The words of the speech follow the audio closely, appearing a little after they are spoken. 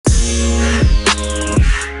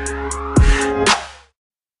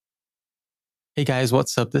Hey guys,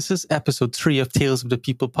 what's up? This is episode 3 of Tales of the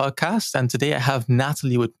People podcast, and today I have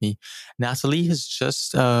Natalie with me. Natalie has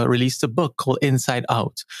just released a book called Inside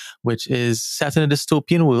Out, which is set in a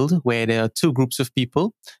dystopian world where there are two groups of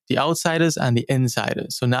people, the outsiders and the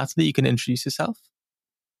insiders. So, Natalie, you can introduce yourself.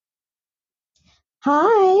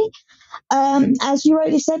 Hi. As you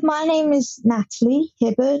already said, my name is Natalie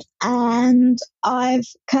Hibbard, and I've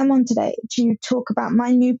come on today to talk about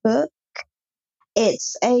my new book.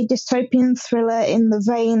 It's a dystopian thriller in the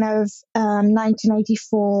vein of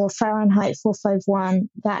 1984, Fahrenheit 451,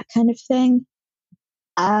 that kind of thing.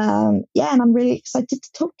 And I'm really excited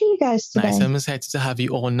to talk to you guys today. Nice. I'm excited to have you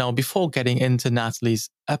on. Now, before getting into Natalie's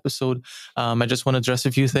episode, I just want to address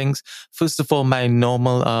a few things. First of all, my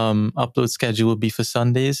normal upload schedule will be for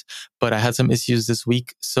Sundays, but I had some issues this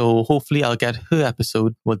week. So hopefully I'll get this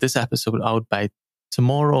episode out by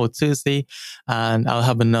tomorrow or Thursday, and I'll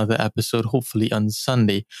have another episode hopefully on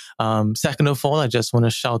Sunday. Second of all, I just want to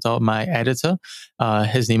shout out my editor.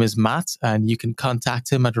 His name is Matt, and you can contact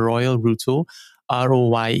him at Royal Ruto,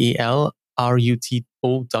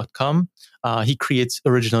 RoyalRuto.com. He creates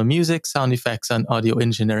original music, sound effects, and audio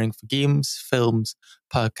engineering for games, films,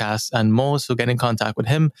 podcasts, and more. So get in contact with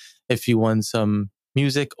him if you want some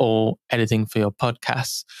music or editing for your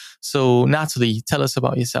podcasts. So Natalie, tell us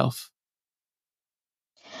about yourself.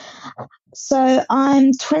 So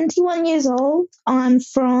I'm 21 years old. I'm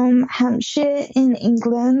from Hampshire in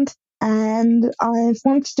England, and I've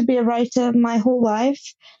wanted to be a writer my whole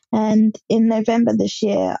life. And in November this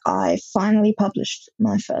year, I finally published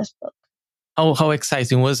my first book. How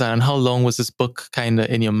exciting was that? And how long was this book kind of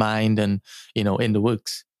in your mind and, in the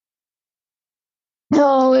works?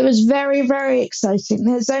 Oh, it was very, very exciting.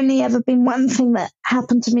 There's only ever been one thing that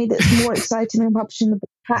happened to me that's more exciting than publishing the book.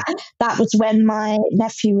 That was when my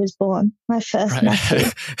nephew was born, my first nephew.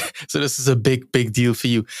 So this is a big, big deal for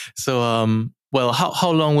you. So,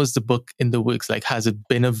 how long was the book in the works? Like, has it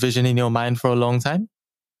been a vision in your mind for a long time?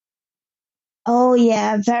 Oh,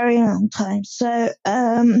 yeah, very long time. So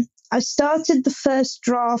I started the first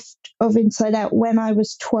draft of Inside Out when I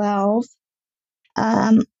was 12.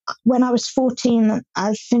 When I was 14,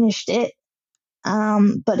 I finished it,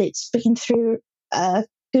 but it's been through a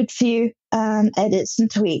good few edits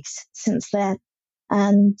and tweaks since then.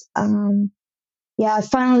 And I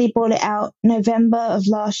finally brought it out November of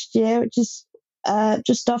last year, which is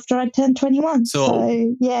just after I turned 21. So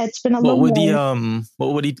it's been a long way.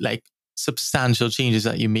 What were the substantial changes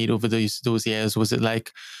that you made over those years? Was it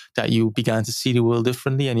like that you began to see the world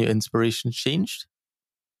differently and your inspiration changed?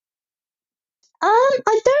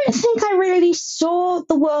 I don't think I really saw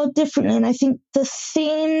the world differently, and I think the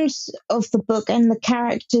themes of the book and the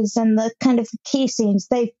characters and the kind of key scenes,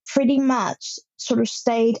 they pretty much sort of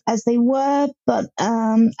stayed as they were. But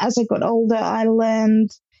as I got older, I learned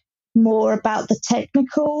more about the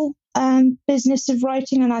technical business of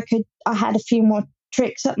writing, and I had a few more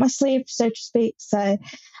tricks up my sleeve, so to speak. So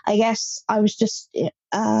I guess I was just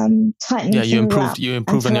tightening. Yeah, you improved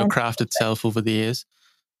on your craft itself over the years.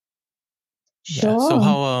 Sure. Yeah. So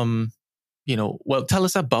how tell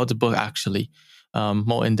us about the book actually,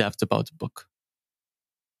 more in depth about the book.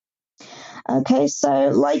 Okay, so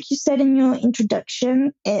like you said in your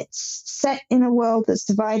introduction, it's set in a world that's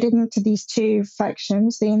divided into these two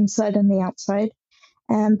factions, the inside and the outside.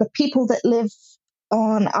 And the people that live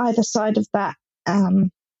on either side of that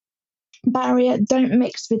barrier don't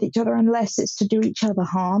mix with each other unless it's to do each other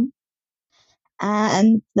harm.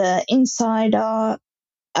 And the inside are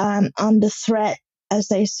under threat, as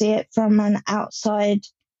they see it, from an outside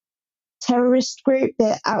terrorist group.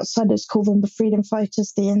 The outsiders call them the freedom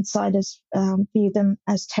fighters. The insiders view them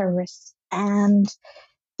as terrorists. And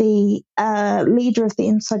the leader of the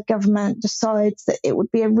inside government decides that it would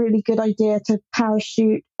be a really good idea to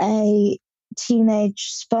parachute a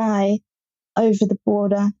teenage spy over the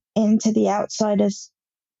border into the outsiders'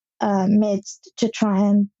 midst to try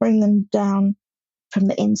and bring them down from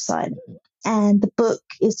the inside. And the book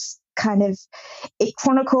is it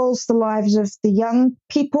chronicles the lives of the young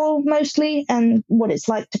people mostly and what it's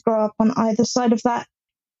like to grow up on either side of that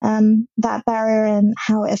barrier and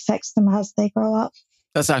how it affects them as they grow up.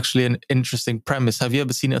 That's actually an interesting premise. Have you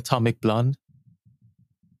ever seen Atomic Blonde?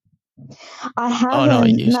 I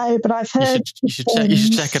haven't, but I've heard. You should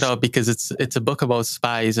check it out because it's a book about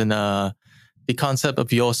spies, and the concept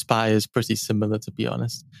of your spy is pretty similar, to be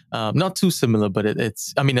honest. Not too similar, but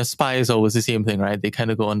it's. I mean, a spy is always the same thing, right? They kind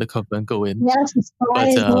of go undercover and go in. Yes, a spy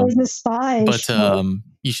is always a spy. But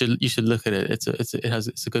you should look at it.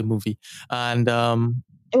 It's a good movie. And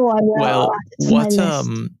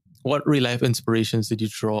what real life inspirations did you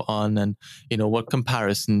draw on, and what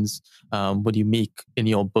comparisons would you make in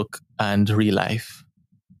your book and real life?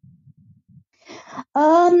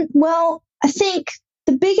 Well, I think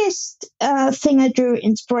the biggest thing I drew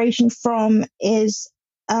inspiration from is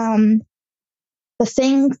um, the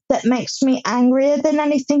thing that makes me angrier than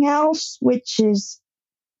anything else, which is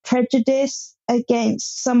prejudice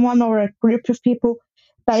against someone or a group of people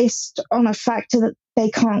based on a factor that they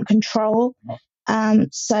can't control.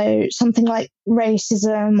 So something like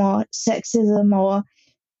racism or sexism, or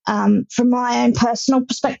from my own personal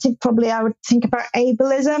perspective, probably I would think about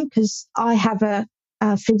ableism, because I have a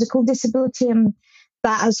physical disability, and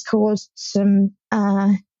that has caused some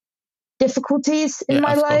difficulties in Yeah,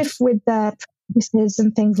 my of life course. with practices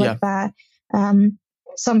and things Yeah. like that.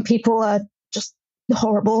 Some people are just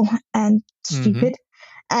horrible and Mm-hmm. stupid.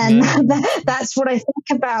 And Yeah, that's what I think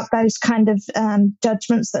about those kind of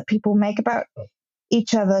judgments that people make about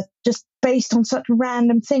each other, just based on such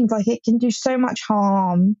random things. Like, it can do so much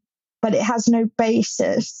harm, but it has no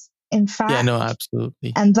basis in yeah, fact. no,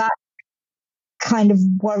 absolutely. And that kind of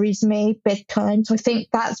worries me big time. So I think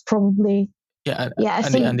that's probably, Yeah, I and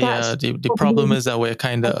the think and the uh, that's the, the problem probably is that we're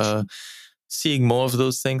kind of seeing more of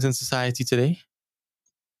those things in society today.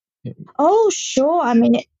 Oh, sure. I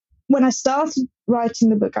mean, when I started writing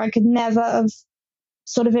the book, I could never have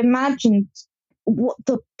sort of imagined what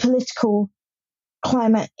the political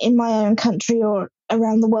climate in my own country or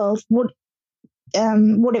around the world would,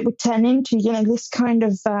 what it would turn into. You know, this kind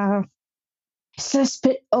of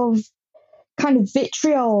cesspit of kind of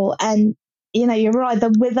vitriol, and you're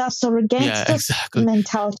either with us or Yeah, against us exactly.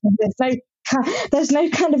 mentality. There's no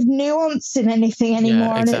kind of nuance in anything Yeah,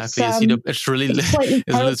 anymore, and exactly. It's really it's slightly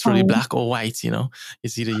it's literally terrifying. black or white.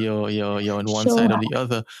 It's either you're on one Sure. side or the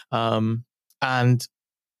other. And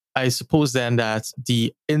I suppose then that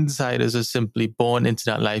the insiders are simply born into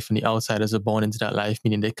that life, and the outsiders are born into that life,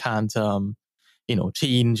 meaning they can't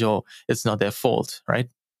change, or it's not their fault, right?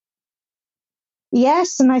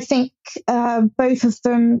 Yes, and I think both of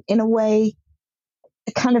them, in a way,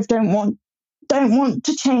 kind of don't want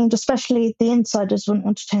to change. Especially the insiders wouldn't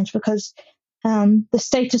want to change, because the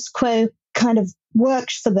status quo kind of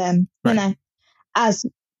works for them. Right. As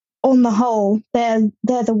on the whole, they're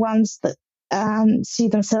the ones that see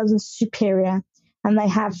themselves as superior, and they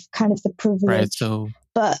have kind of the privilege. Right. So,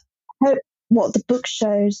 but what the book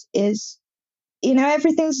shows is,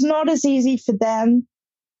 everything's not as easy for them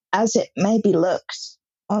as it maybe looks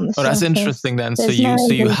on the that's surface. interesting then. There's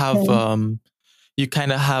So you have you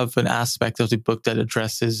kind of have an aspect of the book that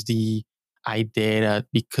addresses the idea that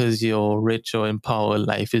because you're rich or in power,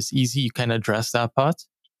 life is easy. You kind of address that part,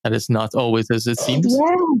 that it's not always as it seems.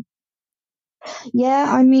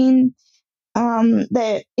 Yeah. I mean,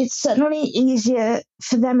 it's certainly easier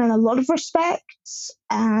for them in a lot of respects,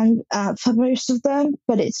 and for most of them,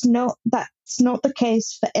 but that's not the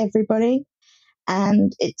case for everybody.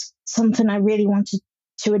 And it's something I really wanted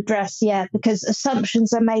to address, because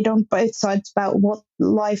assumptions are made on both sides about what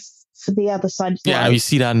life for the other side is Yeah, like. we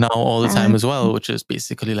see that now all the time as well, which is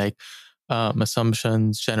basically like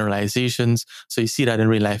assumptions, generalizations. So you see that in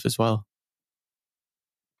real life as well.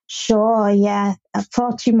 Sure, yeah,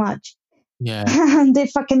 far too much. Yeah. And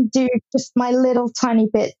if I can do just my little tiny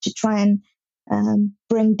bit to try and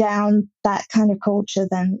bring down that kind of culture,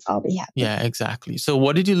 then I'll be happy. Yeah, exactly. So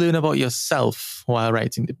what did you learn about yourself while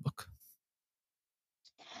writing the book?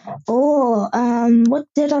 What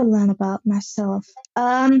did I learn about myself?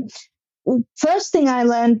 First thing I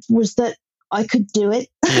learned was that I could do it.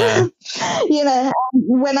 Yeah.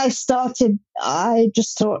 When I started, I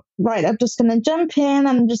just thought, right, I'm just going to jump in.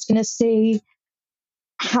 I'm just going to see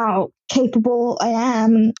how capable I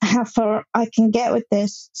am, how far I can get with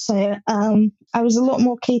this. So I was a lot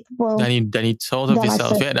more capable than you thought of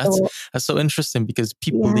yourself. Yeah, that's so interesting, because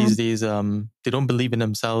people these days they don't believe in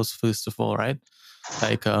themselves, first of all, right?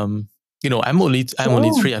 Like I'm only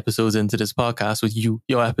 3 episodes into this podcast, with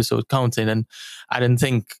your episode counting, and I didn't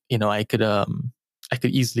think I could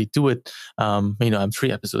easily do it. I'm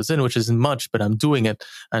 3 episodes in, which isn't much, but I'm doing it.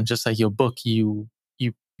 And just like your book, you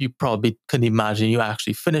probably couldn't imagine you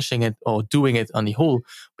actually finishing it or doing it on the whole,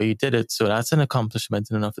 but you did it. So that's an accomplishment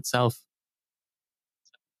in and of itself.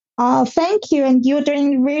 Oh, thank you. And you're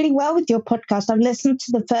doing really well with your podcast. I've listened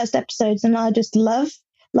to the first episodes, and I just love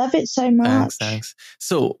it so much. Thanks.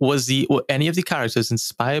 So were any of the characters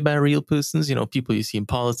inspired by real persons, people you see in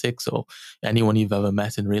politics, or anyone you've ever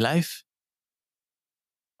met in real life?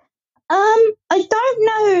 I don't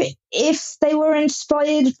know if they were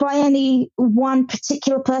inspired by any one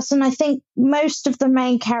particular person. I think most of the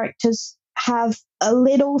main characters have a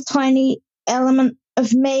little tiny element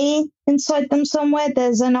of me inside them somewhere.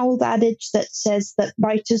 There's an old adage that says that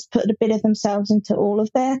writers put a bit of themselves into all of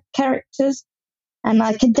their characters. And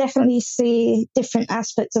I could definitely see different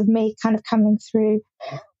aspects of me kind of coming through.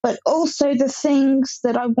 But also the things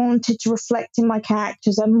that I wanted to reflect in my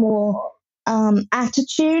characters are more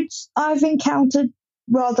attitudes I've encountered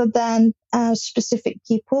rather than specific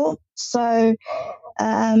people. So,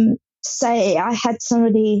 say I had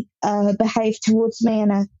somebody behave towards me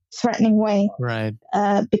in a threatening way, Right.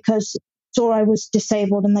 because saw I was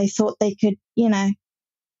disabled and they thought they could,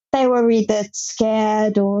 they were either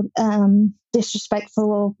scared or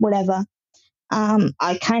disrespectful or whatever.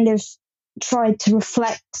 I kind of tried to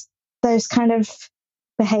reflect those kind of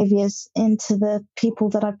behaviors into the people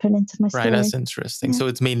that I put into my story. Right, that's interesting. So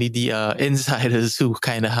it's mainly the insiders who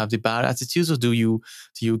kind of have the bad attitudes, or do you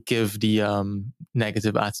give the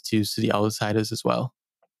negative attitudes to the outsiders as well?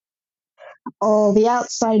 Oh, the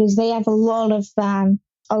outsiders, they have a lot of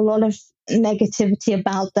negativity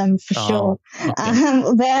about them for sure. Okay.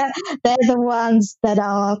 They're the ones that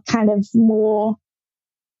are kind of more,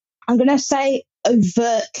 I'm gonna say,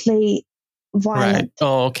 overtly violent. Right.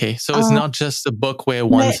 Oh, okay. So it's not just a book where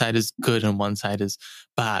one side is good and one side is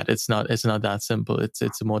bad. It's not that simple.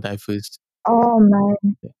 It's more diverse. Oh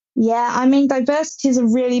man. Yeah, I mean, diversity is a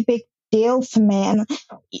really big deal for me. And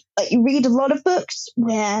you read a lot of books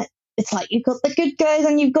where it's like you've got the good guys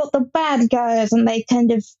and you've got the bad guys, and they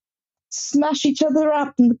kind of smash each other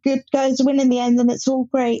up, and the good guys win in the end, and it's all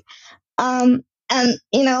great. And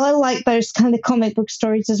I like those kind of comic book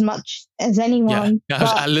stories as much as anyone. Yeah,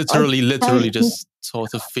 I literally just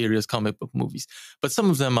sort of various comic book movies, but some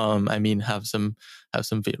of them, I mean, have some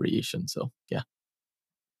variation. So yeah.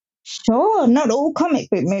 Sure, not all comic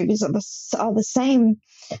book movies are the same,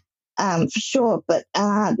 for sure. But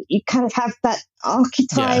you kind of have that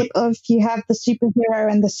archetype of, you have the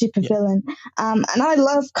superhero and the supervillain. And I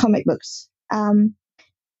love comic books,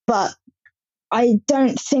 but I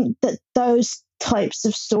don't think that those types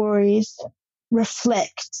of stories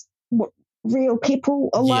reflect what real people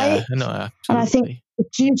are like. No, absolutely. And I think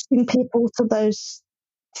reducing people to those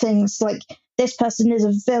things, like this person is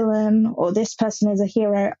a villain or this person is a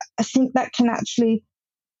hero, I think that can actually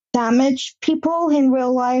damage people in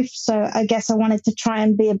real life. So I guess I wanted to try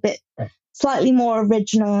and be a bit slightly more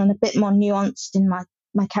original and a bit more nuanced in my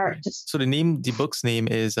characters. So the book's name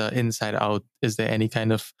is Inside Out. Is there any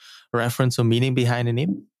kind of reference or meaning behind the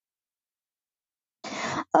name?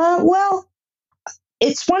 Well,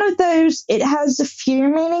 it's one of those, it has a few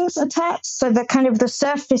meanings attached. So the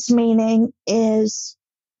surface meaning is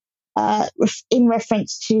in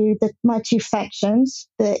reference to my two factions,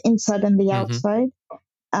 the inside and the outside.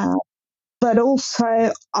 But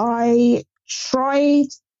also I tried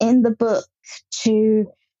in the book to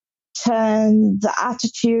turn the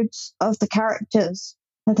attitudes of the characters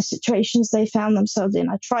and the situations they found themselves in.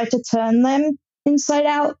 I tried to turn them inside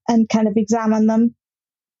out and kind of examine them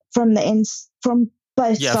from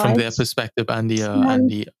both sides. From their perspective and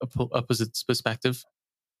the opposite's perspective.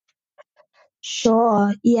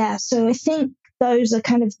 Sure. Yeah. So I think those are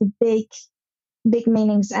kind of the big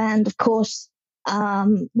meanings. And of course,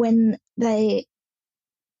 when the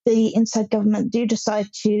inside government do decide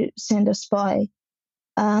to send a spy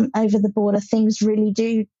over the border, things really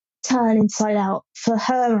do turn inside out for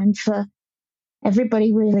her and for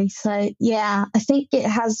everybody, really. So yeah, I think it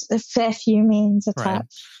has a fair few meanings attached. Right.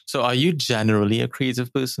 So are you generally a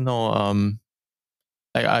creative person, or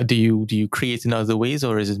do you create in other ways,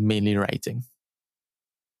 or is it mainly writing?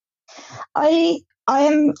 I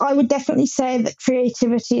would definitely say that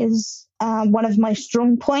creativity is one of my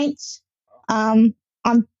strong points. I'm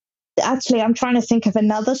trying to think of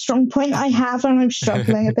another strong point I have, and I'm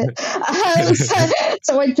struggling a bit.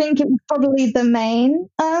 So I think it's probably the main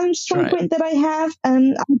strong point that I have.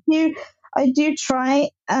 And I do try.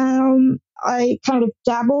 I kind of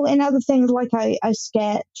dabble in other things, like I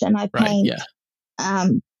sketch and I paint.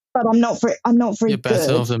 But I'm not very You're better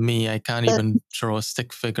good. than me. I can't even draw a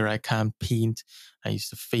stick figure. I can't paint. I used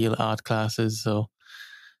to fail art classes, so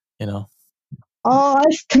Oh, I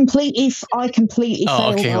completely failed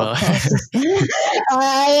art classes.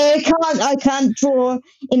 I can't draw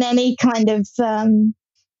in any kind of.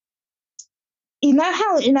 You know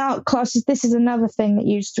how in art classes, this is another thing that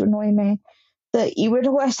used to annoy me, that you would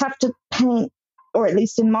always have to paint, or at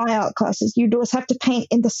least in my art classes, you'd always have to paint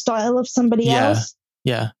in the style of somebody else.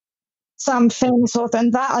 Yeah. Some famous author,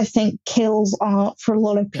 and that I think kills art for a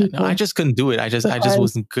lot of people. No, I just couldn't do it. I just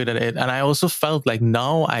wasn't good at it, and I also felt like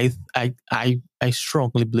now I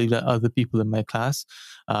strongly believe that other people in my class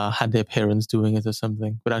had their parents doing it or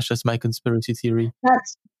something. But that's just my conspiracy theory.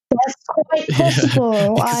 That's quite Yeah,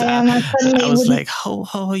 possible. because I I suddenly was wouldn't. like,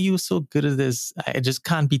 how are you so good at this? I just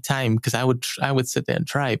can't be timed because I would sit there and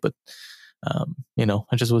try, but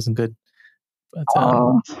I just wasn't good. But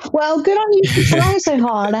Oh, well, good on you for trying so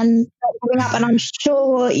hard and giving up. And I'm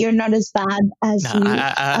sure you're not as bad as nah, you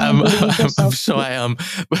I'm believe I'm yourself to sure be. I am.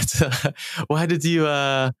 But why did you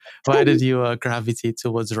gravitate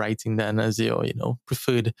towards writing then as your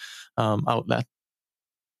preferred outlet?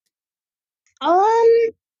 Um,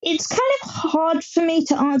 it's kind of hard for me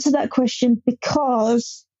to answer that question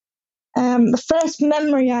because the first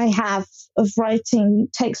memory I have of writing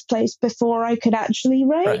takes place before I could actually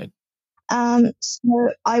write. Right. So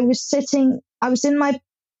I was in my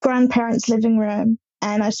grandparents' living room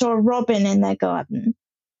and I saw a robin in their garden.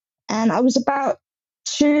 And I was about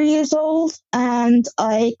 2 years old and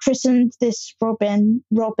I christened this robin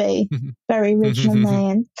Robbie, very original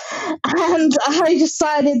name. And I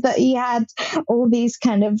decided that he had all these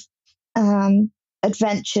kind of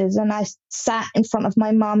adventures. And I sat in front of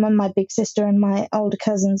my mum and my big sister and my older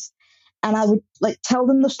cousins. And I would like tell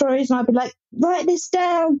them the stories and I'd be like, write this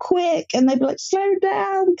down quick. And they'd be like, slow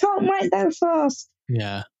down, we can't write that fast.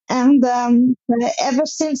 Yeah. And ever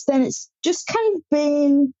since then, it's just kind of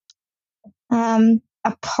been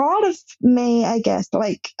a part of me, I guess.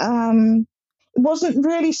 Like, it wasn't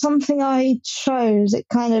really something I chose. It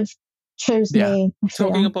kind of chose Yeah. me. I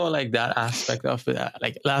Talking feel. about like that aspect of it,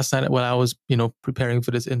 like last night when I was, preparing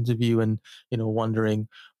for this interview and, wondering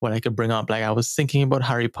what I could bring up, like I was thinking about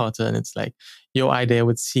Harry Potter and it's like your idea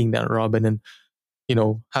with seeing that Robin and,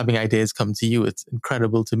 having ideas come to you. It's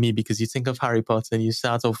incredible to me because you think of Harry Potter and you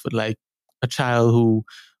start off with like a child who,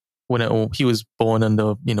 when he was born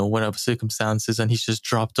under, whatever circumstances, and he's just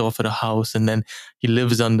dropped off at a house, and then he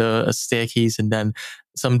lives under a staircase, and then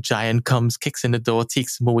some giant comes, kicks in the door,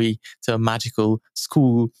 takes him away to a magical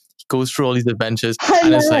school. He goes through all these adventures,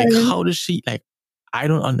 and it's like, how does she like? I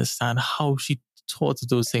don't understand how she thought of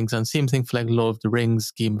those things. And same thing for like Lord of the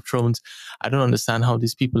Rings, Game of Thrones. I don't understand how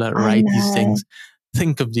these people that write these things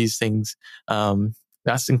think of these things.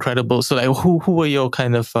 That's incredible. So like who were your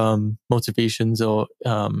kind of motivations or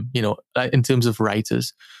like in terms of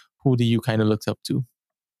writers, who do you kind of look up to?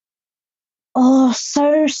 Oh,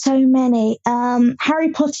 so many.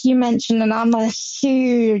 Harry Potter you mentioned, and I'm a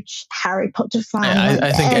huge Harry Potter fan.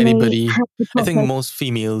 I think anybody, I think most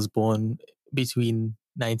females born between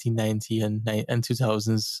 1990 and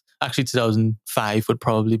 2000s, actually 2005, would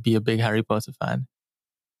probably be a big Harry Potter fan.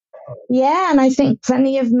 Yeah, and I think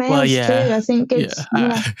plenty of males too. I think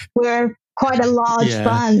we're quite a large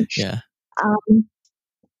bunch. Yeah.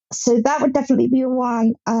 So that would definitely be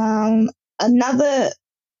one. Another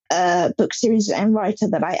book series and writer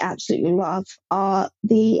that I absolutely love are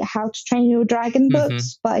the How to Train Your Dragon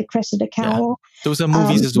books by Cressida Cowell. Yeah. Those are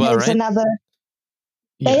movies as well, right?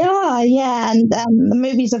 They are, yeah, and the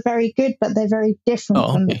movies are very good, but they're very different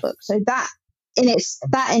from the book. So that in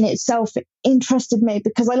itself interested me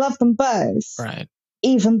because I love them both, right?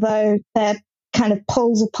 Even though they're kind of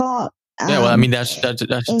poles apart. Yeah, well, I mean that should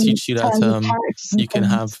teach you that you can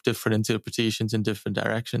have different interpretations in different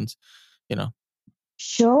directions,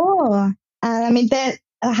 Sure, and I mean that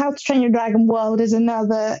How to Train Your Dragon World is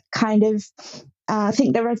another kind of. I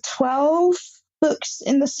think there are 12 books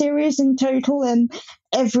in the series in total, and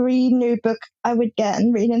every new book I would get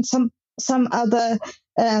and read in some other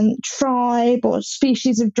tribe or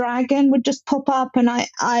species of dragon would just pop up, and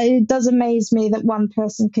it does amaze me that one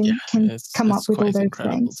person can come up with all those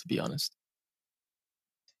things. To be honest.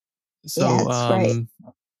 So, great.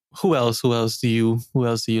 who else do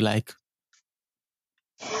you like?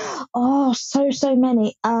 Oh, so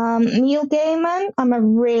many. Neil Gaiman. I'm a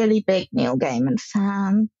really big Neil Gaiman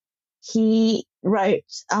fan. He wrote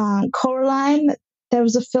Coraline. There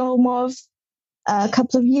was a film of a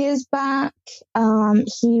couple of years back.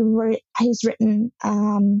 He's written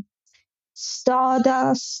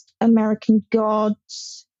Stardust, American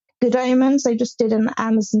Gods, Good Omens. They just did an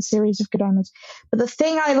Amazon series of Good Omens. But the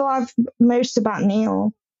thing I love most about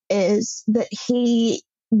Neil is that he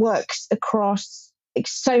works across like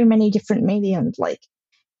so many different mediums. Like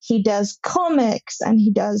he does comics and he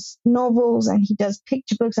does novels and he does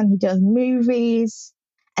picture books and he does movies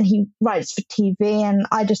and he writes for TV, and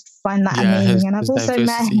I just find that amazing. And I've also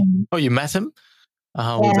met him. Oh, you met him?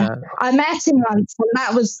 How was that? I met him once, and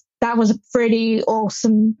that was a pretty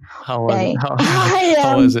awesome day.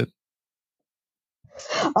 How was it?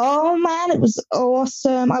 Oh man, it was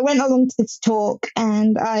awesome. I went along to this talk,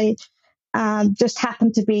 and I just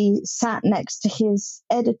happened to be sat next to his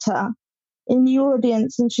editor in the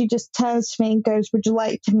audience, and she just turns to me and goes, "Would you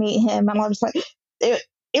like to meet him?" And I was like, it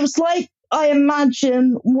was like I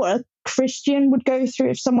imagine what a Christian would go through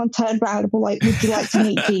if someone turned around and were like, "Would you like to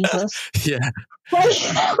meet Jesus?" Yeah. I'd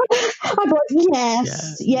be like, Yeah.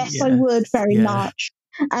 yes, I would Yes. very Yeah. much.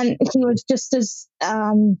 And he was just as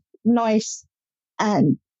nice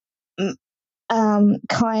and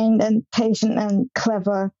kind and patient and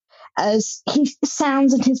clever as he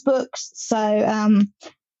sounds in his books. So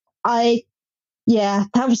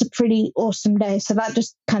that was a pretty awesome day. So that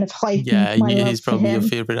just kind of heightened Yeah. my love He's for probably your him.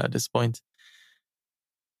 favorite at this point.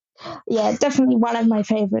 Yeah, definitely one of my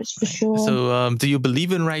favorites for sure. So, do you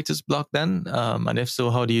believe in writer's block then? And if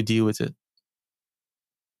so, how do you deal with it?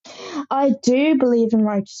 I do believe in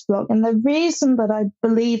writer's block, and the reason that I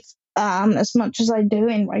believe as much as I do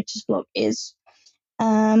in writer's block is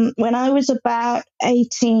when I was about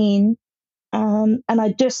 18, and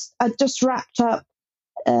I just wrapped up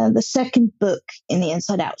the second book in the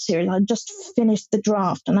Inside Out series. I just finished the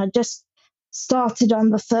draft, and I just started on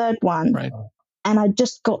the third one, Right. and I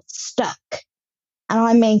just got stuck. And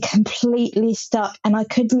I mean, completely stuck. And I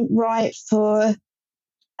couldn't write for,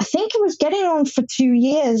 I think it was getting on for 2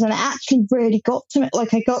 years. And it actually really got to me.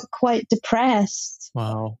 Like, I got quite depressed.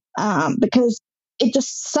 Wow. Because it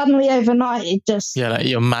just suddenly overnight, it just. Yeah, like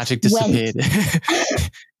your magic disappeared.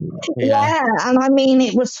 Yeah. And I mean,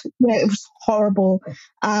 it was horrible.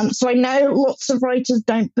 So I know lots of writers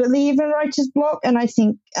don't believe in writer's block. And I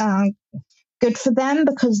think good for them,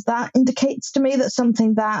 because that indicates to me that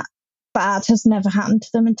something that bad has never happened to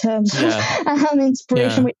them in terms of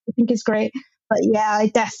inspiration, which I think is great. But yeah, I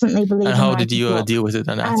definitely believe. And how did you deal with it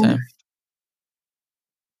at that time?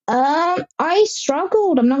 I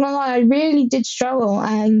struggled. I'm not gonna lie, I really did struggle,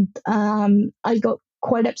 and I got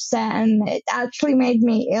quite upset, and it actually made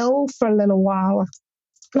me ill for a little while,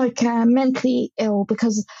 like mentally ill,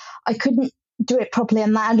 because I couldn't do it properly,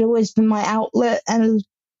 and that had always been my outlet, and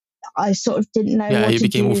I sort of didn't know what to do. Yeah, you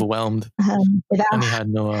became overwhelmed. And you had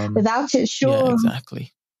no... without it, sure. Yeah,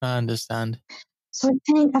 exactly. I understand. So I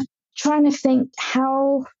think I'm trying to think,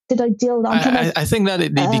 how did I deal with that? I think that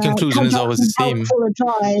the conclusion is always the same.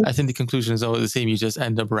 I think the conclusion is always the same. You just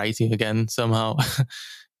end up writing again somehow.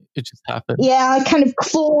 It just happened. Yeah, I kind of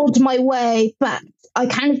clawed my way, but I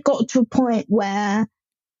kind of got to a point where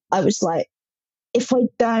I was like, if I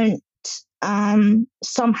don't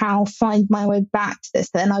somehow find my way back to this,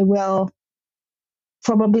 then I will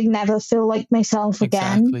probably never feel like myself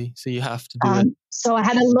again. Exactly. So you have to do it. So I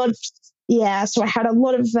had a lot of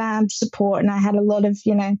support, and I had a lot of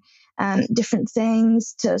different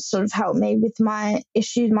things to sort of help me with my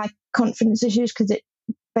issues, my confidence issues, because it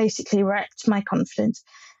basically wrecked my confidence.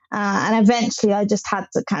 And eventually I just had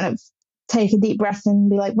to kind of take a deep breath and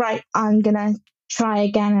be like, right, I'm gonna try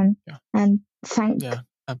again, and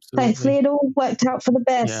thankfully it all worked out for the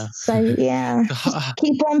best. Yeah. So just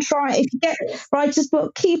keep on trying. If you get writer's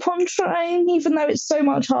block, keep on trying, even though it's so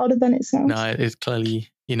much harder than it sounds. No, it's clearly,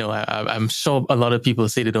 I'm sure a lot of people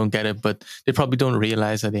say they don't get it, but they probably don't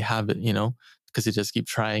realize that they have it, because they just keep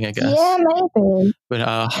trying, I guess. Yeah, maybe. But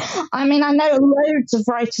I mean, I know loads of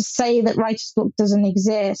writers say that writer's block doesn't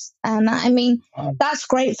exist, and I mean, that's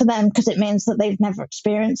great for them, because it means that they've never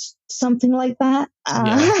experienced something like that. And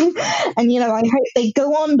I hope they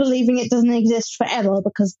go on believing it doesn't exist forever,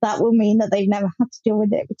 because that will mean that they've never had to deal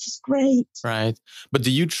with it, which is great. Right. But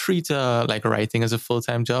do you treat like writing as a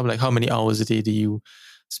full-time job? Like, how many hours a day do you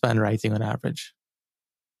spend writing on average?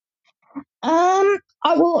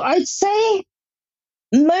 I'd say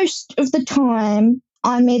most of the time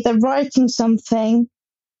I'm either writing something,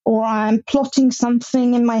 or I'm plotting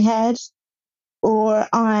something in my head, or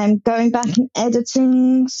I'm going back and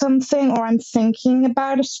editing something, or I'm thinking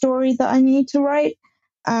about a story that I need to write.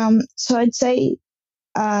 So I'd say,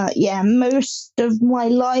 most of my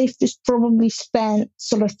life is probably spent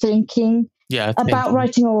sort of thinking about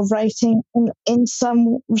writing, or writing in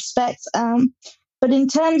some respects. But in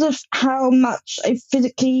terms of how much I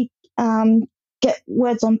physically get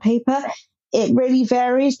words on paper, it really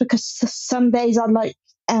varies, because some days I like,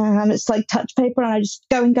 it's like touch paper, and I just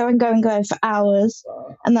go and go and go and go for hours,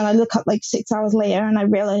 and then I look up like 6 hours later and I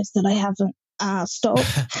realize that I haven't stopped.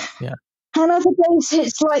 And other days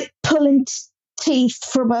it's like pulling teeth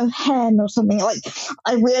from a hen or something. Like,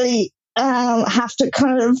 I really have to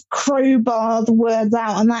kind of crowbar the words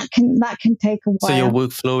out, and that can take a while. So your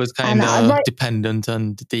workflow is kind of dependent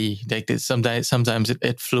on the day. Like, sometimes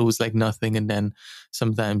it flows like nothing, and then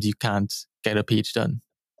sometimes you can't get a page done.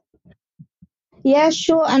 Yeah,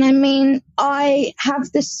 sure. And I mean, I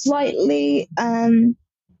have this slightly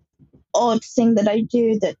odd thing that I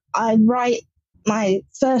do, that I write my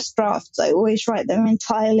first drafts. I always write them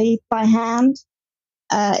entirely by hand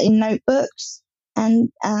in notebooks. And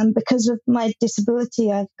because of my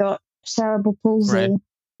disability, I've got cerebral palsy. Right.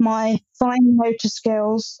 my fine motor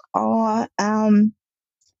skills are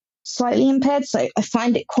slightly impaired, so I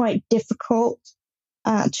find it quite difficult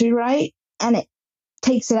to write, and it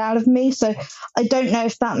takes it out of me. So I don't know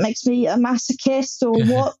if that makes me a masochist or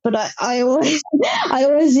what, but I always I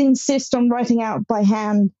always insist on writing out by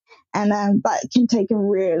hand, and that can take a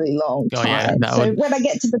really long time. When I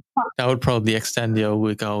get to the top, that would probably extend your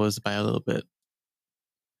work hours by a little bit.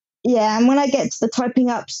 Yeah, and when I get to the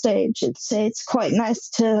typing up stage, it's quite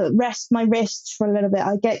nice to rest my wrists for a little bit.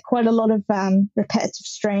 I get quite a lot of repetitive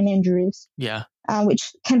strain injuries. Yeah.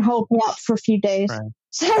 Which can hold me up for a few days. Right.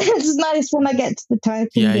 So it's nice when I get to the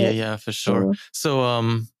typing bit. Yeah, for sure.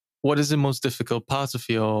 So, what is the most difficult part of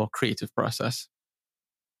your creative process?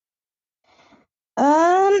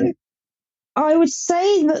 I would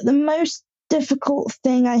say that the most difficult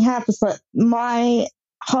thing I have is that my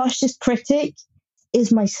harshest critic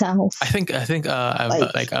is myself. I think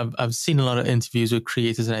I've seen a lot of interviews with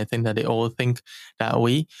creators, and I think that they all think that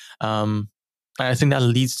way. And I think that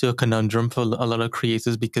leads to a conundrum for a lot of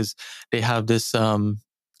creators, because they have this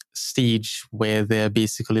stage where they're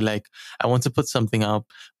basically like, I want to put something out,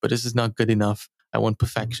 but this is not good enough. I want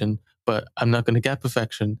perfection, but I'm not going to get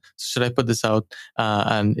perfection. Should I put this out?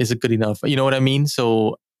 And is it good enough? You know what I mean?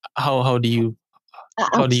 So how do you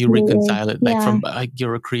reconcile it? Like, from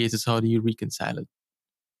you're a creator, so how do you reconcile it?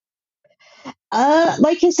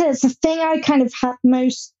 Like I said, it's the thing I kind of had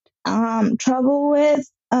most trouble with.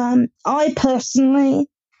 I personally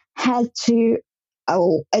had to,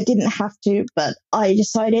 I didn't have to, but I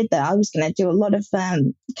decided that I was going to do a lot of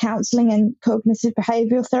counseling and cognitive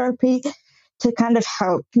behavioral therapy to kind of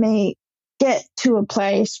help me get to a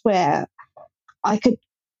place where I could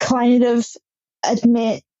kind of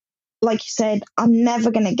admit, like you said, I'm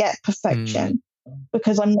never going to get perfection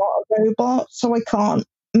because I'm not a robot, so I can't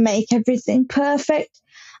make everything perfect.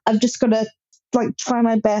 I've just got to try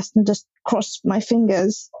my best and just cross my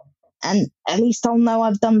fingers, and at least I'll know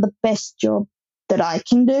I've done the best job that I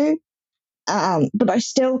can do. But I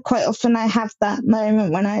still quite often I have that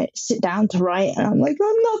moment when I sit down to write and I'm like,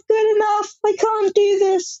 I'm not good enough, I can't do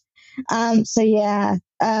this. So yeah,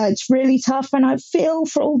 it's really tough, and I feel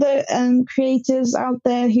for all the creators out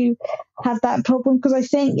there who have that problem, because I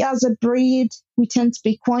think as a breed we tend to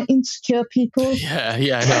be quite insecure people. Yeah,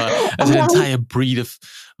 I know. As an entire breed of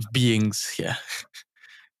beings, yeah.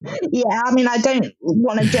 Yeah, I mean, I don't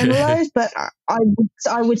want to generalize, but I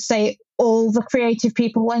would say all the creative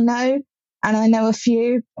people I know, and I know a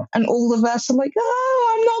few, and all of us are like,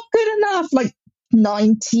 oh, I'm not good enough, like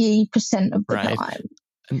 90% of the time.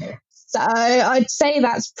 So I'd say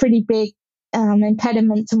that's pretty big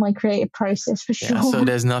impediment to my creative process, for sure. Yeah, so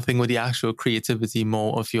there's nothing with the actual creativity,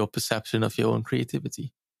 more of your perception of your own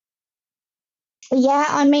creativity. Yeah,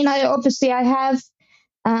 I mean, I have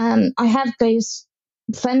those,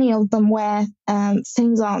 plenty of them, where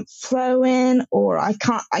things aren't flowing, or I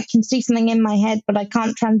can see something in my head, but I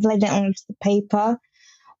can't translate it onto the paper,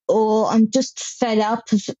 or I'm just fed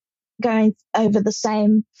up of going over the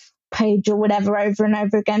same page or whatever over and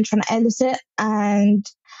over again, trying to edit it, and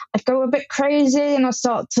I go a bit crazy and I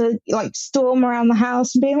start to storm around the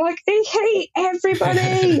house and being like, I hate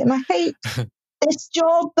everybody and I hate this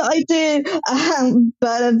job that I do.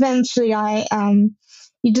 But eventually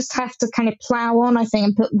you just have to kind of plow on, I think,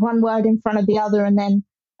 and put one word in front of the other, and then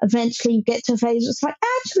eventually you get to a phase it's like,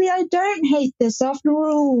 actually, I don't hate this after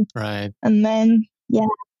all. Right. And then,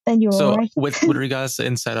 then you're so all right. with regards to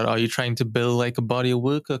Inside Out, are you trying to build like a body of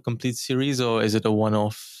work, a complete series, or is it a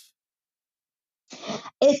one-off?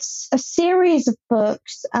 It's a series of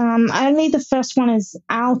books. Only the first one is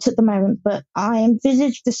out at the moment, but I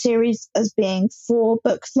envisage the series as being 4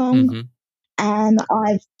 books long, and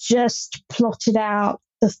I've just plotted out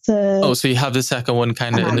the third. Oh, so you have the second one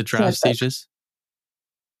kind of in the draft stages?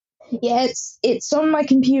 Yeah, it's on my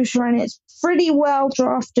computer and it's pretty well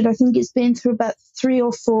drafted. I think it's been through about 3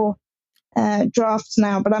 or 4 drafts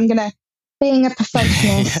now, but I'm gonna, being a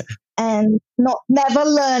perfectionist and never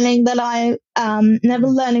learning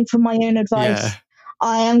from my own advice. Yeah.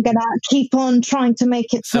 I am gonna keep on trying to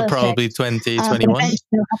make it so perfect. Probably 2021.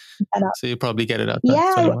 So you probably get it up.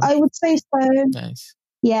 Yeah, I would say so. Nice.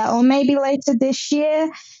 Yeah, or maybe later this year.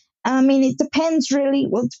 I mean, it depends really.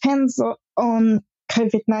 Well, it depends on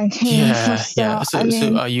COVID-19. Yeah. So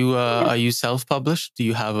are you self-published? Do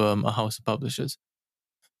you have a house of publishers?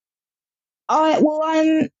 I'm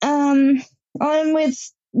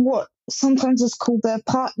with what sometimes is called a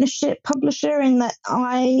partnership publisher, in that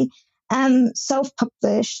I am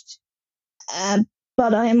self-published,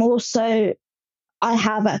 but I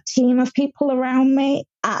have a team of people around me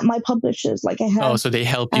at my publishers. Like I have. So they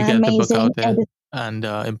help you get the book out there. and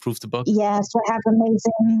improve the book? Yeah, so I have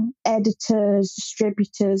amazing editors,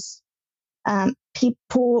 distributors,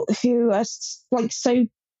 people who are like so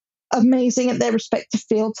amazing at their respective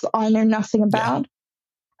fields that I know nothing about.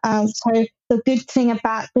 So the good thing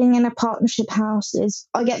about being in a partnership house is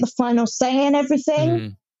I get the final say in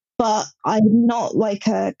everything, but I'm not like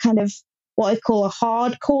a kind of what I call a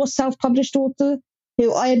hardcore self-published author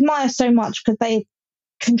who I admire so much because they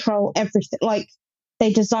control everything. Like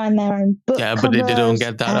they design their own book Yeah, but covers. they don't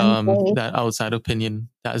get that they, that outside opinion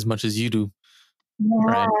that as much as you do, yeah,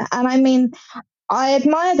 right? and I mean, I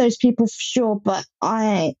admire those people for sure, but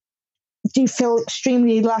I do feel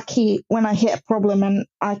extremely lucky when I hit a problem and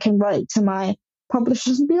I can write to my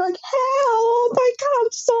publishers and be like, help, I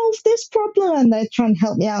can't solve this problem. And they try and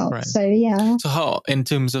help me out. Right. So, yeah. So how, in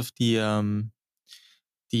terms of the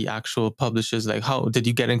actual publishers, like how did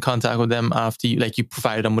you get in contact with them after you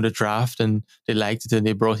provided them with a draft and they liked it and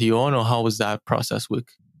they brought you on, or how was that process work?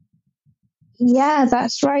 Yeah,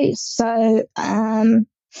 that's right. So,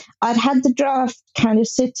 I'd had the draft kind of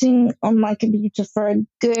sitting on my computer for a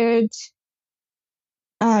good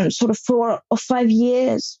sort of 4 or 5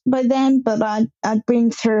 years by then, but I'd been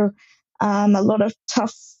through a lot of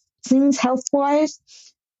tough things health wise.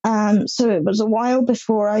 So it was a while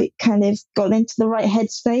before I kind of got into the right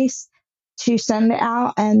headspace to send it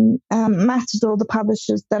out. And Matador, the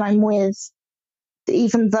publishers that I'm with,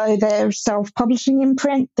 even though they're self-publishing in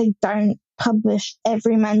print, they don't publish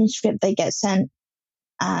every manuscript they get sent.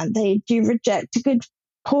 They do reject a good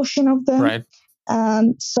portion of them. Right.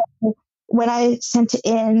 So when I sent it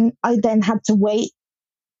in, I then had to wait.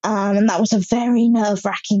 And that was a very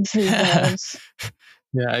nerve-wracking 3 days.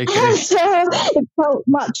 Yeah, So it felt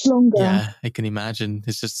much longer. Yeah, I can imagine.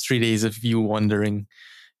 It's just 3 days of you wondering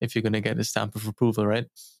if you're going to get a stamp of approval, right?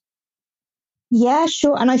 Yeah,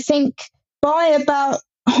 sure. And I think by about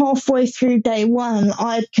halfway through day 1,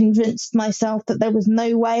 I'd convinced myself that there was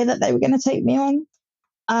no way that they were going to take me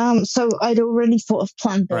on. So I'd already thought of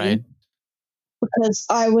plan B. Right. Because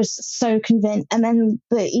I was so convinced. And then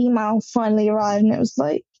the email finally arrived and it was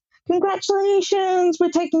like, congratulations, we're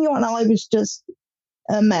taking you on. I was just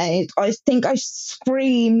amazed. I think I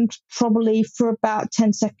screamed probably for about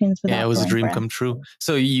 10 seconds. Yeah, it was a dream breath. come true.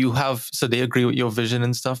 So they agree with your vision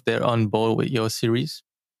and stuff. They're on board with your series.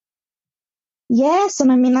 Yes,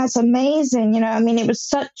 and I mean that's amazing. You know, I mean it was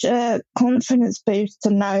such a confidence boost to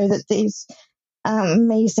know that these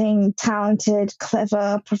amazing, talented,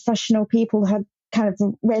 clever, professional people had kind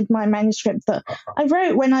of read my manuscript that I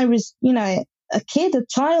wrote when I was, you know, a kid, a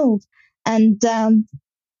child, and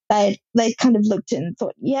they kind of looked at it and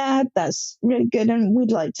thought, yeah, that's really good, and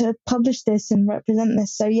we'd like to publish this and represent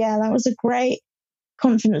this. So yeah, that was a great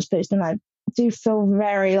confidence boost, and I do feel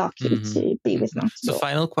very lucky to be with Matador. So,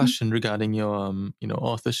 final question regarding your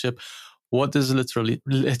authorship: what does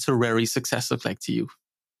literary success look like to you?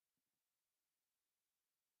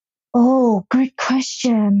 Oh, great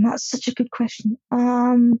question. That's such a good question.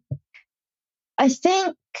 I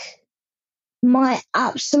think my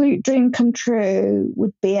absolute dream come true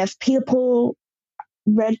would be if people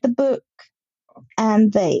read the book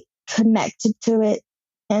and they connected to it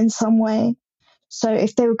in some way. So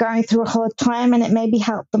if they were going through a hard time and it maybe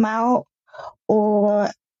helped them out, or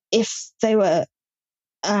if they were,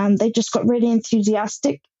 they just got really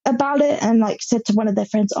enthusiastic about it and like said to one of their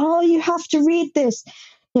friends, "Oh, you have to read this,"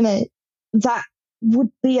 you know, that would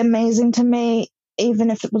be amazing to me, even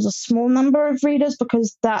if it was a small number of readers,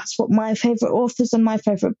 because that's what my favorite authors and my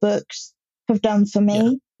favorite books have done for me.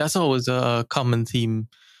 Yeah, that's always a common theme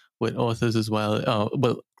with authors as well.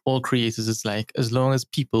 Well, all creators is like, as long as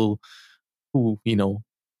people who,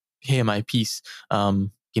 hear my piece,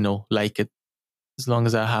 like it, as long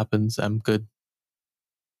as that happens, I'm good.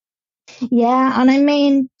 Yeah, and I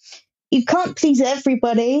mean, you can't please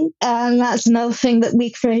everybody, and that's another thing that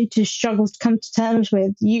we creators struggle to come to terms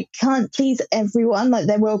with. You can't please everyone. Like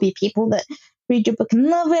there will be people that read your book and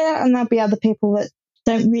love it, and there'll be other people that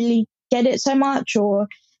don't really get it so much, or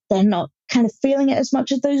they're not kind of feeling it as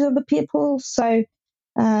much as those other people. So,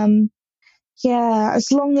 yeah,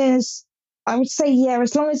 as long as I would say, yeah,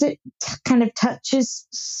 as long as it kind of touches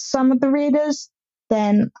some of the readers,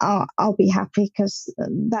 then I'll be happy, because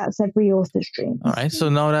that's every author's dream. All right. So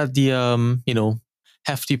now that the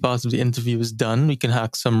hefty part of the interview is done, we can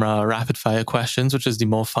ask some rapid fire questions, which is the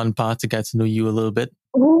more fun part to get to know you a little bit.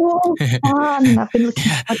 Oh, fun! I've been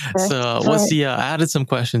looking at this. So what's the? I added some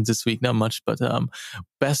questions this week, not much, but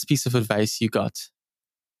best piece of advice you got?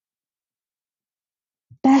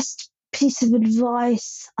 Best piece of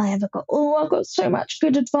advice I ever got. Oh, I got so much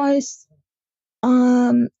good advice.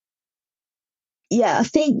 Yeah, I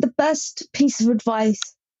think the best piece of advice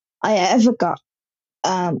I ever got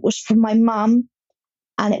was from my mum,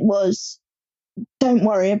 and it was, don't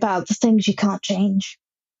worry about the things you can't change.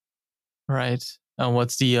 Right. And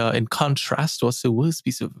what's the, in contrast, what's the worst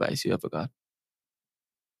piece of advice you ever got?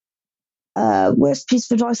 Worst piece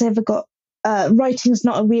of advice I ever got, writing's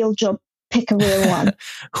not a real job, pick a real one.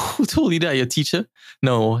 Who told you that? Your teacher?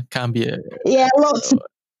 No, it can't be. Yeah, lots of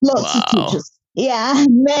teachers. Yeah,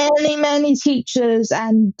 many teachers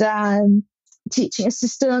and teaching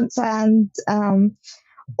assistants and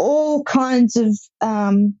all kinds of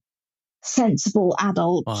sensible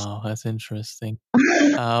adults. Wow, that's interesting.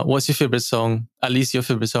 What's your favorite song? At least your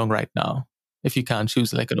favorite song right now, if you can't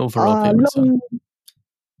choose like an overall favorite song.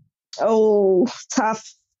 Oh,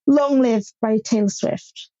 tough. Long Live by Taylor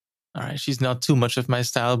Swift. All right, she's not too much of my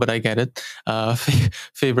style, but I get it.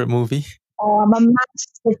 Favorite movie? Oh, I'm a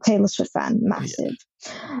massive Taylor Swift fan, massive.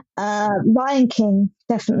 Yeah. Lion King,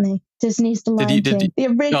 definitely. Disney's The Lion King. The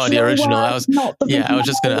original. Oh, the original. I was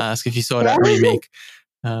just going to ask if you saw that remake.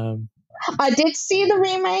 I did see the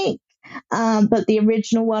remake, but the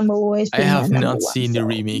original one will always be. I have not seen the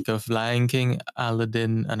remake of Lion King,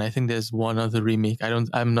 Aladdin, and I think there's one other remake.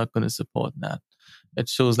 I'm not going to support that. It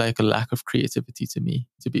shows like a lack of creativity to me,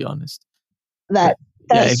 to be honest. That's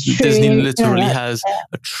true. Disney literally has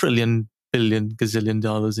 $1 trillion, billion, gazillion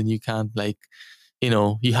dollars, and you can't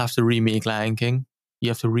you have to remake Lion King. You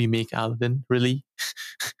have to remake Aladdin, really?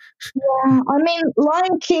 Yeah, I mean,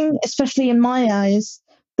 Lion King, especially in my eyes,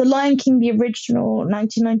 the Lion King, the original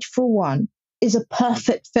 1994 one, is a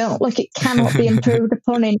perfect film. Like, it cannot be improved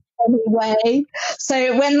upon in any way.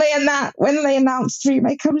 So when they announced the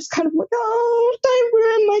remake, I was kind of like, oh, don't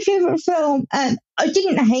ruin my favorite film. And I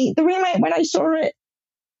didn't hate the remake when I saw it,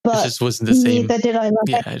 but it just wasn't the same. Neither did I love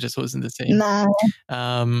it. Yeah, it just wasn't the same. No.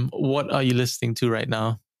 What are you listening to right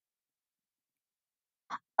now?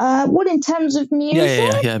 What, in terms of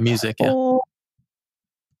music? Yeah, music. Yeah. Or,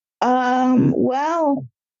 well,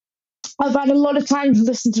 I've had a lot of time to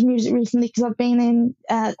listen to music recently because I've been in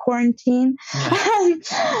quarantine. Yeah.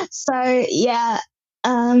 So yeah,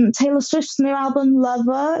 Taylor Swift's new album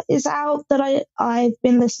Lover is out. That I've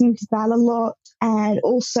been listening to that a lot, and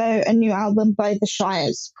also a new album by The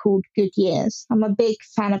Shires called Good Years. I'm a big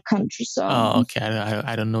fan of country songs. Oh, okay.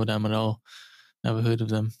 I don't know them at all. Never heard of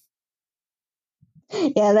them.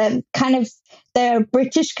 Yeah, they're a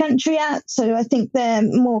British country act, so I think they're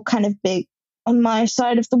more kind of big on my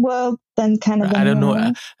side of the world than kind of. I don't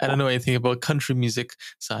know anything about country music,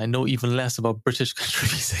 so I know even less about British country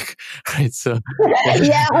music, right? So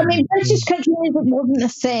yeah, I mean, British country music wasn't a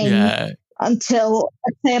thing until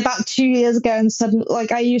I'd say about 2 years ago, and suddenly,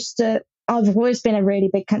 like, I've always been a really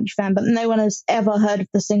big country fan, but no one has ever heard of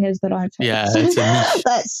the singers that I've heard. Yeah, it's a niche.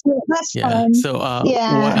 That's fun. So,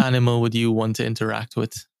 what animal would you want to interact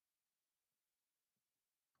with?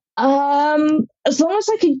 As long as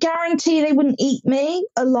I could guarantee they wouldn't eat me,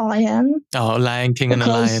 a lion. Oh, Lion King and a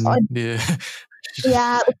lion.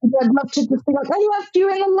 Yeah, I'd love to just be like, I loved you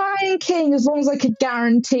in the Lion King, as long as I could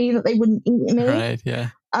guarantee that they wouldn't eat me. Right,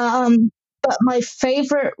 yeah. But my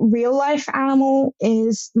favorite real life animal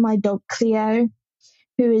is my dog Cleo,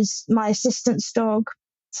 who is my assistant's dog.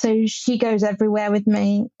 So she goes everywhere with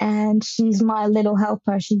me, and she's my little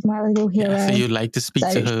helper. She's my little hero. Yeah, so you like to speak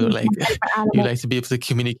to her, like you like to be able to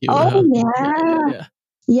communicate with her. Oh,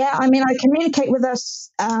 yeah. I mean, I communicate with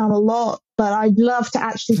us a lot, but I'd love to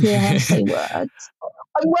actually hear her say words.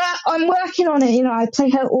 I'm working on it. I play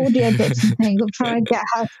her audio bits and things. I'm trying to get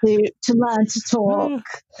her to learn to talk.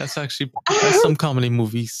 That's some comedy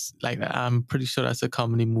movies like that. I'm pretty sure that's a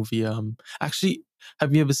comedy movie. Actually,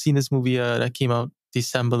 have you ever seen this movie that came out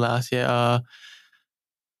December last year?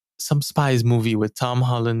 Some spies movie with Tom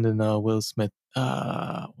Holland and Will Smith.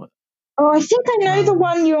 What? Oh, I think I know the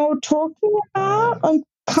one you're talking about. I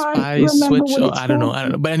can't remember what it's I don't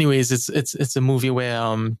know. But anyways, it's a movie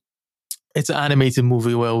where it's an animated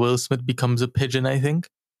movie where Will Smith becomes a pigeon, I think.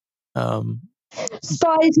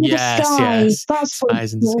 Spies in Disguise. Yes. That's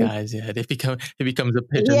Spies in Disguise. Yeah, he becomes a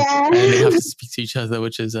pigeon, and they have to speak to each other,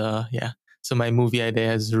 which is So my movie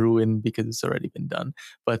idea is ruined because it's already been done.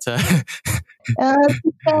 But it's a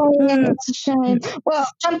shame. Well,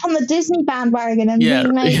 jump on the Disney bandwagon and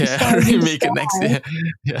remake it next year.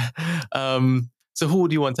 Yeah. So who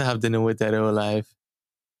would you want to have dinner with, dead or alive?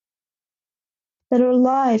 That are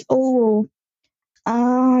alive.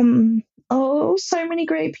 So many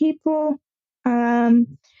great people.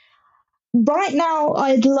 Right now,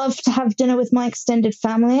 I'd love to have dinner with my extended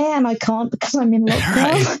family, and I can't because I'm in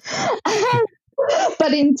lockdown. Right.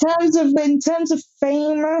 But in terms of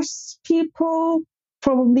famous people,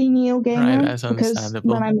 probably Neil Right, Gaiman, that's because when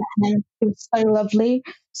understandable. I met him, he was so lovely.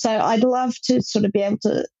 So I'd love to sort of be able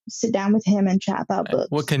to sit down with him and chat about Right. What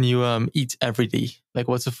books. can you eat every day? Like,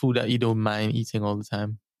 what's a food that you don't mind eating all the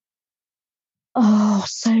time? Oh,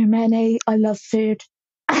 so many. I love food.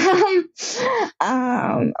 Oh,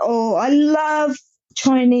 I love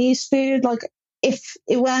Chinese food. Like, if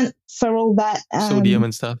it weren't for all that Sodium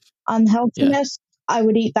and stuff. Yeah. unhealthiness, I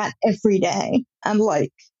would eat that every day. And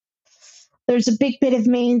like, there's a big bit of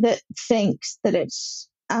me that thinks that it's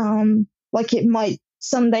like it might.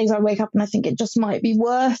 Some days I wake up and I think it just might be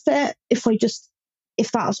worth it if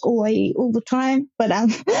that's all I eat all the time. But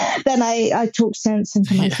then I talk sense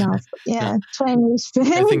into Yeah. myself. But No, yeah, Chinese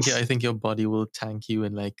food. I think your body will thank you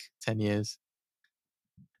in like 10 years.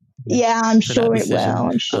 Yeah. Yeah, I'm For that sure it decision. will.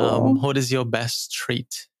 I'm sure. What is your best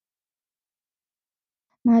trait?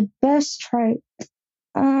 My best trait.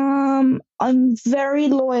 I'm very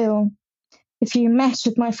loyal. If you mess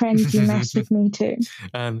with my friends, you mess with me too.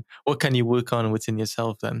 And what can you work on within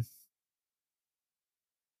yourself then?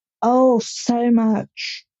 Oh, so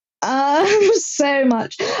much. So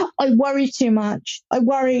much. I worry too much. I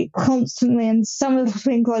worry constantly, and some of the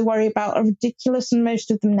things I worry about are ridiculous, and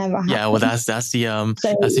most of them never happen. Yeah, well, that's the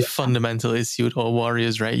So fundamental issue with all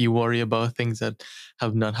warriors, right? You worry about things that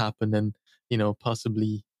have not happened, and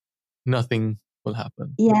possibly nothing will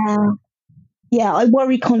happen. yeah, I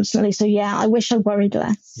worry constantly. So yeah, I wish I worried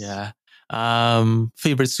less. Yeah.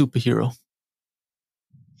 Favorite superhero?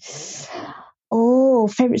 Oh,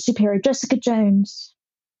 favorite superhero, Jessica Jones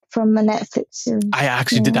from the Netflix series. I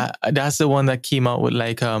actually did that. That's the one that came out with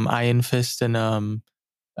like Iron Fist and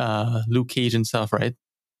Luke Cage and stuff, right?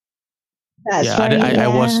 That's yeah, right. I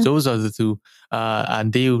watched those other two,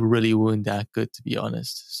 and they really weren't that good, to be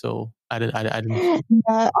honest. So I didn't.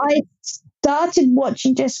 No, I started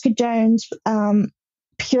watching Jessica Jones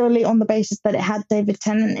purely on the basis that it had David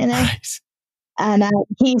Tennant in it, Right. and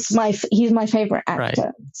he's my favorite actor.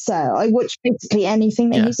 Right. So I watch basically anything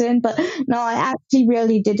that he's in. But no, I actually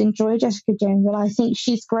really did enjoy Jessica Jones, and I think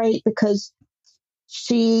she's great because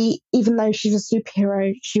she, even though she's a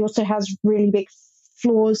superhero, she also has really big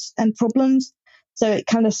flaws and problems. So it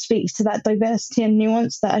kind of speaks to that diversity and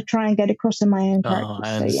nuance that I try and get across in my own character. Oh,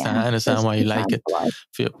 I understand. I understand why you like it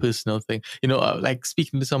for your personal thing. Like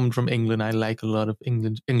speaking to someone from England, I like a lot of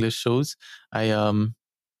English shows. I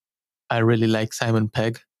really like Simon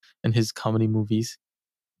Pegg and his comedy movies.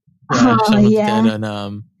 Shaun of the Dead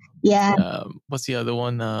and what's the other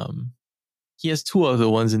one? He has two other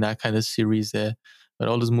ones in that kind of series there, but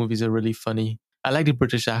all those movies are really funny. I like the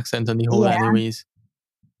British accent on the whole, anyways.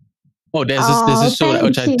 Oh, there's this show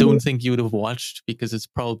which I don't think you would have watched because it's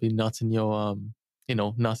probably not in your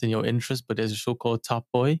not in your interest. But there's a show called Top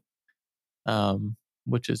Boy,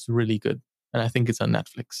 which is really good, and I think it's on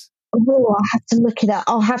Netflix. Oh, I'll have to look it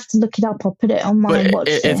up. I'll put it on my watch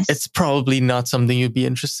list. It's probably not something you'd be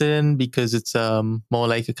interested in because it's more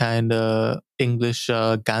like a kind of English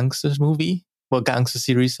gangsters movie. Well, gangster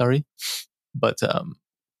series, sorry. But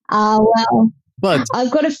but I've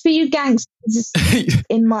got a few gangsters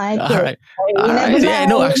in my all right. Yeah,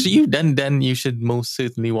 no, actually, then you should most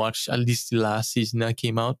certainly watch at least the last season that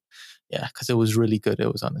came out. Yeah, because it was really good.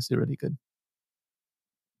 It was honestly really good.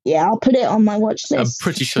 Yeah, I'll put it on my watch list. I'm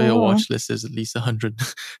pretty sure your watch list is at least 100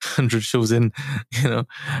 shows in,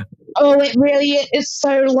 Oh, it really is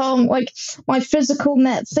so long. Like my physical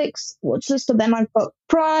Netflix watch list, but then I've got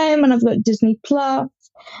Prime and I've got Disney Plus,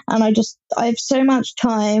 and I have so much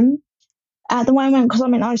time at the moment because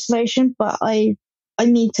I'm in isolation, but I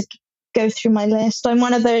need to go through my list. I'm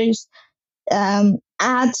one of those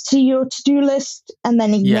add to your to-do list and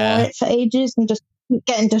then ignore it for ages and just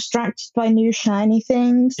getting distracted by new shiny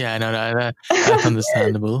things. Yeah, no, that's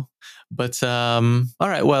understandable. But all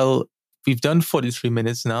right, well, we've done 43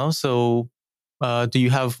 minutes now. So do you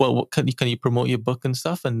have what can you promote your book and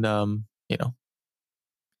stuff and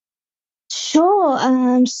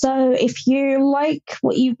Sure. So if you like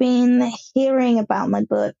what you've been hearing about my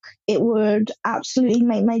book, it would absolutely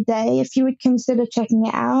make my day if you would consider checking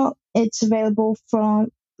it out. It's available from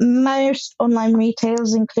most online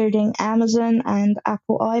retailers, including Amazon and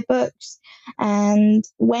Apple iBooks. And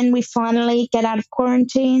when we finally get out of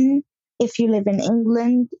quarantine, if you live in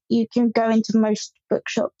England, you can go into most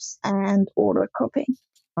bookshops and order a copy.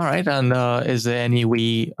 All right. And is there any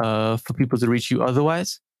way for people to reach you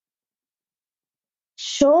otherwise?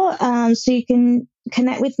 Sure. So you can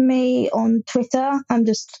connect with me on Twitter. I'm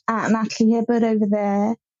just at Natalie Hibbard over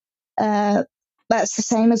there. That's the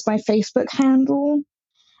same as my Facebook handle.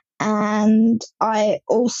 And I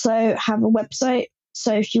also have a website.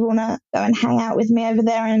 So if you want to go and hang out with me over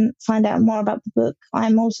there and find out more about the book,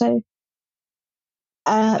 I'm also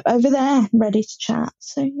over there, ready to chat.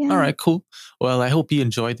 So yeah. All right, cool. Well, I hope you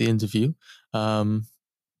enjoyed the interview.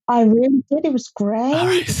 I really did. It was great. All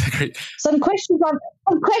right, great. Some questions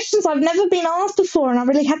I've never been asked before, and I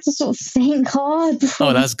really had to sort of think hard before.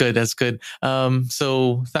 Oh, that's good. That's good.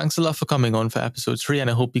 So thanks a lot for coming on for episode 3, and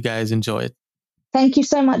I hope you guys enjoy it. Thank you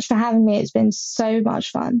so much for having me. It's been so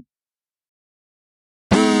much fun.